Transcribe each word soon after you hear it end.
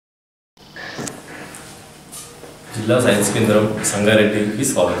జిల్లా సైన్స్ కేంద్రం సంగారెడ్డికి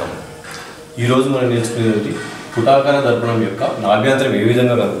స్వాగతం. ఈరోజు మనం నేర్చుకునేది పుటాకార దర్పణం యొక్క నాభ్యంతరం ఏ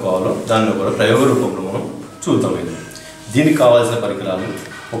విధంగా కనుక్కోవాలో దాన్ని కూడా ప్రయోగ రూపంలో మనం చూద్దాం. దీనికి కావాల్సిన పరికరాలు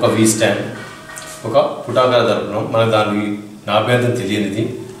ఒక వి స్టాండ్, ఒక పుటాకార దర్పణం, మనకు దానికి నాభ్యంతరం తెలియనిది,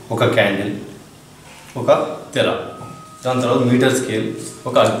 ఒక క్యాండిల్, ఒక తెర, దాని తర్వాత మీటర్ స్కేల్,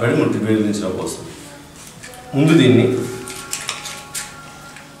 ఒక అల్పేడ్ ముట్టించడం కోసం. ముందు దీని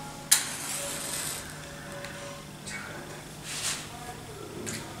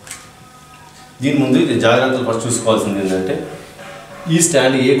ముందు జాగ్రత్తలు ఫస్ట్ చూసుకోవాల్సింది ఏంటంటే ఈ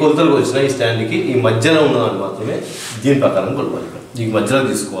స్టాండ్ ఏ కొలతలకు వచ్చినా ఈ స్టాండ్కి ఈ మధ్యలో ఉన్నదాన్ని మాత్రమే దీని ప్రకారం కొలవాలి. దీనికి మధ్యలో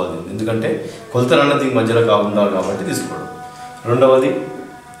తీసుకోవాలి, ఎందుకంటే కొలతలు అన్నది దీనికి మధ్యలో కాకుండా కాబట్టి తీసుకోవడం. రెండవది,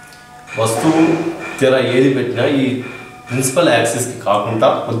 వస్తువు తెర ఏది పెట్టినా ఈ ప్రిన్సిపల్ యాక్సిస్కి కాకుండా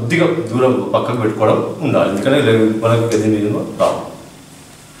కొద్దిగా దూరం పక్కకు పెట్టుకోవడం ఉండాలి, ఎందుకంటే మనకు గది మీద రావు.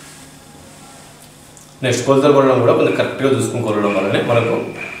 నెక్స్ట్ కొలతలు కొనడం కూడా కొంచెం కరెక్ట్గా చూసుకుని కొనడం వల్లనే మనకు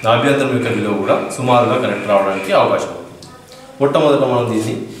నాభ్యంతరం యొక్క విలువ కూడా సుమారుగా కరెక్ట్ రావడానికి అవకాశం ఉంటుంది. మొట్టమొదట మనం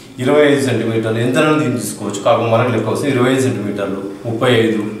దీన్ని 25 సెంటీమీటర్లు ఎంతనో దీన్ని తీసుకోవచ్చు, కాకుండా మనకు లెక్క వస్తే 25 సెంటీమీటర్లు,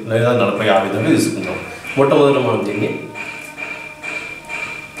 35 లేదా 40 ఆ విధంగా తీసుకుందాం. మొట్టమొదట మనం దీన్ని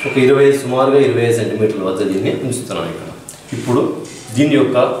ఒక సుమారుగా 25 సెంటీమీటర్ల వద్ద దీన్ని ఉంచుతున్నాం ఇక్కడ. ఇప్పుడు దీని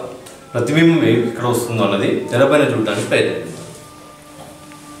యొక్క ప్రతిబింబం ఎక్కడ వస్తుందో అన్నది తెరపైన చూడడానికి ప్రయత్నిద్దాం.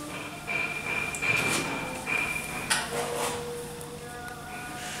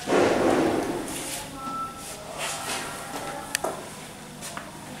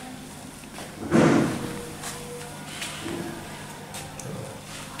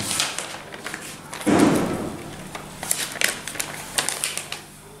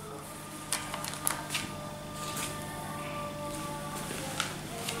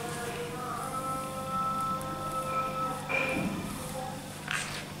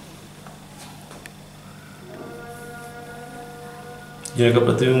 దీని యొక్క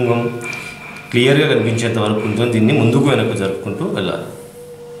ప్రతిబింబం క్లియర్గా కనిపించేంత వరకు ఉంటుంది. దీన్ని ముందుకు వెనక్కు జరుపుకుంటూ వెళ్ళాలి.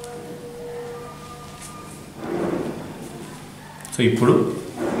 సో ఇప్పుడు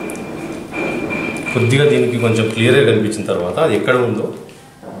కొద్దిగా దీనికి కొంచెం క్లియర్గా కనిపించిన తర్వాత అది ఎక్కడ ఉందో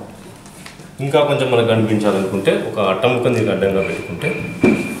ఇంకా కొంచెం మనకు కనిపించాలనుకుంటే ఒక అట్టముక్కని దీనికి అడ్డంగా పెట్టుకుంటే,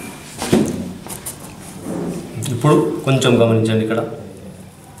 ఇప్పుడు కొంచెం గమనించండి, ఇక్కడ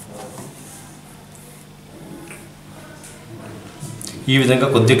ఈ విధంగా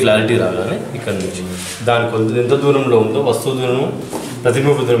కొద్ది క్లారిటీ రాగానే ఇక్కడ నుంచి దాని కొద్ది ఎంత దూరంలో ఉందో వస్తువు దూరము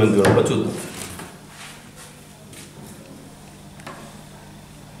ప్రతిబింబ దూరం ఎంత దూరంలో చూద్దాం.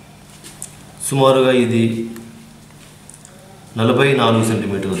 సుమారుగా ఇది 44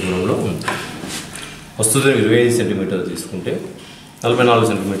 సెంటీమీటర్ల దూరంలో ఉంది. వస్తువు దూరం 25 సెంటీమీటర్లు తీసుకుంటే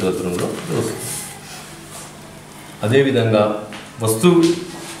 44 సెంటీమీటర్ల దూరంలో వస్తుంది. అదేవిధంగా వస్తువు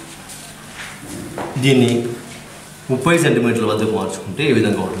దీన్ని 30 సెంటీమీటర్ల వద్దకు మార్చుకుంటే ఏ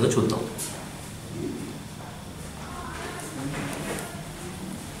విధంగా ఉంటుందో చూద్దాం.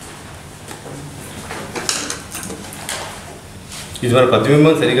 ఇది మన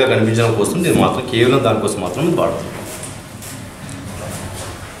ప్రతిబింబం సరిగా కనిపించడం కోసం దీన్ని మాత్రం కేవలం దానికోసం మాత్రం వాడుతాం.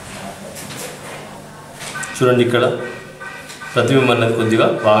 చూడండి, ఇక్కడ ప్రతిబింబం అనేది కొద్దిగా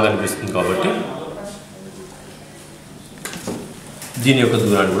బాగా కనిపిస్తుంది కాబట్టి దీని యొక్క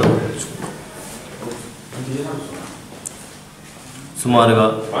దూరాన్ని కూడా సుమారుగా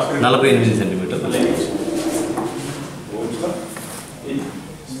 48 సెంటీమీటర్లు.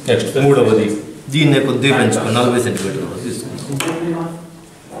 నెక్స్ట్ మూడవది, దీన్నే కొద్దిగా పెంచుకొని 40 సెంటీమీటర్ల వరకు తీసుకుంటాం.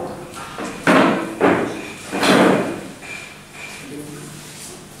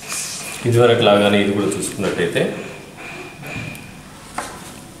 ఇదివరకు లాగానే ఇది కూడా చూసుకున్నట్టయితే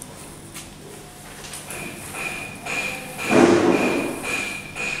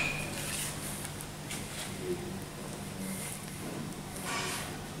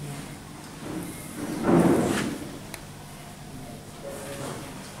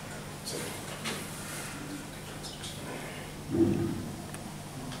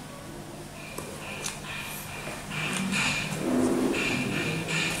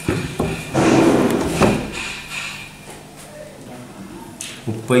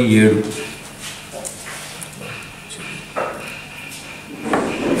ఏడు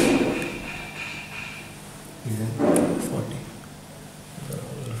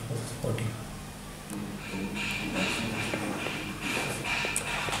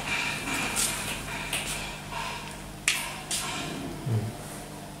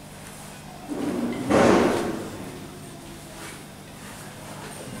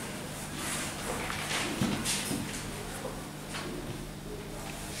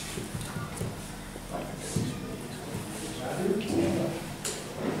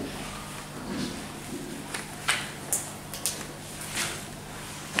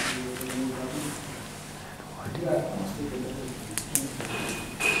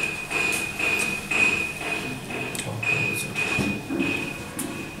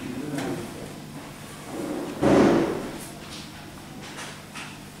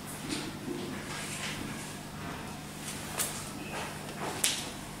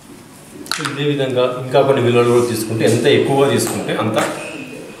అదేవిధంగా ఇంకా కొన్ని విలువలు కూడా తీసుకుంటే ఎంత ఎక్కువగా తీసుకుంటే అంత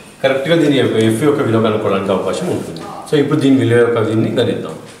కరెక్ట్గా దీని ఎఫ్ యొక్క విలువ కనుక్కోవడానికి అవకాశం ఉంటుంది. సో ఇప్పుడు దీని విలువ యొక్క దీన్ని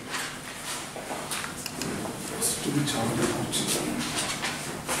గణిద్దాం.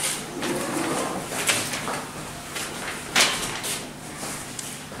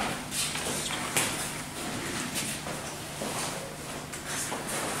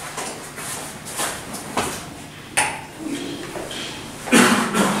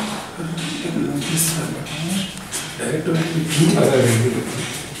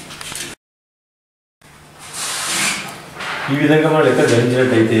 ఈ విధంగా మనం లెక్క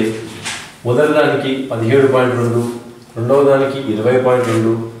గణించినట్టయితే మొదటి దానికి 17.2, రెండవ దానికి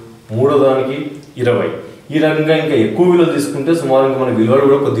 20.2, మూడవ దానికి 20. ఈ రకంగా ఇంకా ఎక్కువ విలువలు తీసుకుంటే సుమారుగా మన విలువలు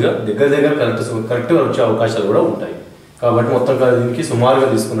కూడా కొద్దిగా దగ్గర కరెక్ట్గా వచ్చే అవకాశాలు కూడా ఉంటాయి. కాబట్టి మొత్తం దీనికి సుమారుగా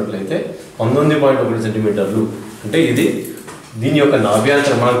తీసుకున్నట్లయితే 19.1 సెంటీమీటర్లు. అంటే ఇది దీని యొక్క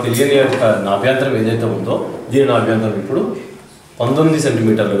నాభ్యంతరం, మనకు తెలియని యొక్క నాభ్యంతరం ఏదైతే ఉందో దీని నాభ్యంతరం ఇప్పుడు 19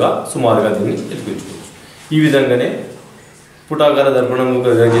 సెంటీమీటర్లుగా సుమారుగా దీన్ని లెక్కించుకోవచ్చు. ఈ విధంగానే పుటాకార దర్పణం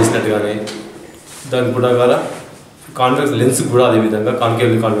చేసినట్టుగానే దాని పుటాకార కాన్వెక్స్ లెన్స్ కూడా అదేవిధంగా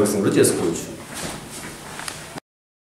కాన్కేవ్ కాన్వెక్స్ కూడా చేసుకోవచ్చు.